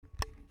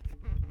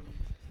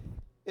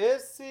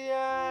It's the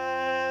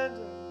end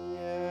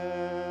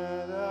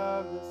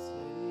of the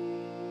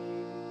city,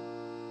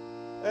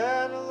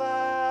 and the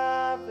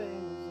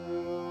laughing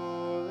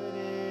through it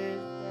is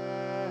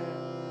bright.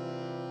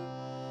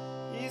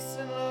 East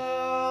and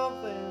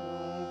nothing,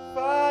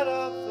 fight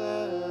up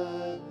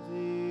the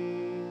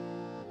deep.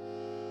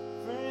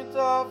 Free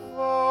to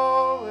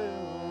fall when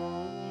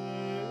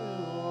you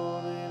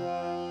want it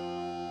out.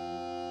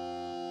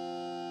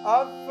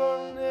 I've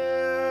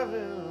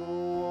forgiven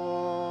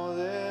all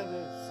in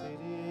the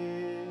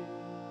city.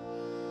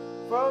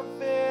 From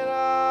fear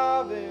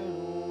I've been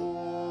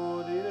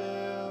wounded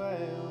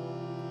away.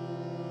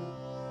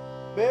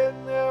 Been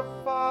there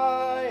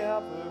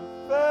fire,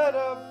 perfect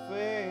of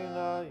pain,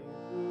 are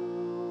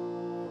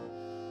you?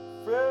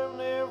 From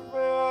the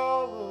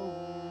problem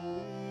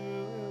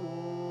you.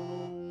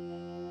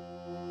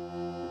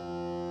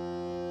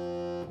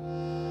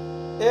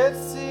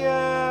 It's the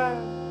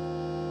end.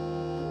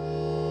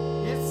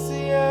 It's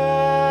the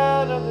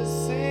end of the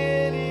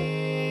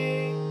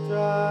city,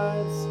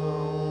 dried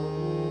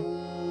stone.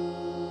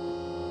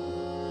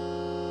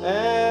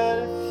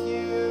 And if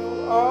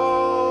you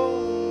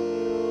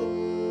only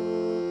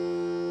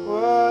knew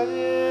what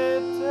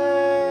it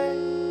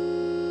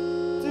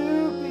takes to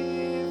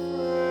be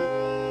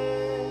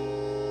free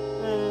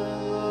in the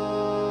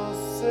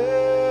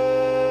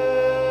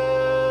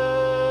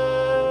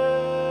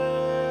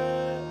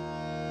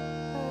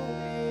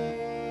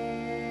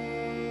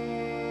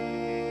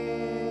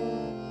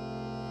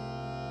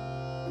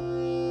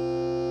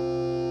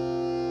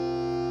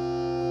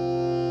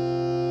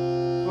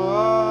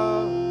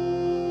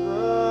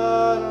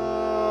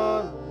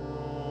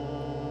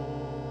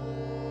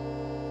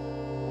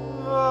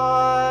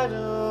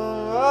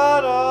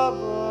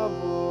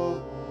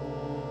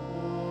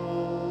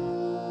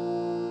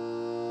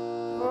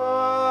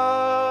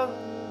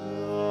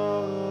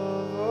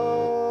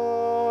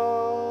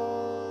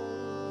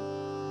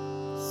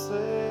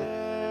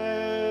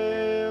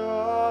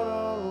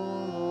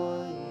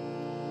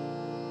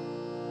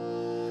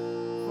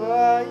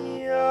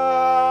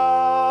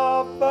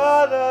Fire,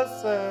 Father,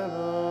 Son,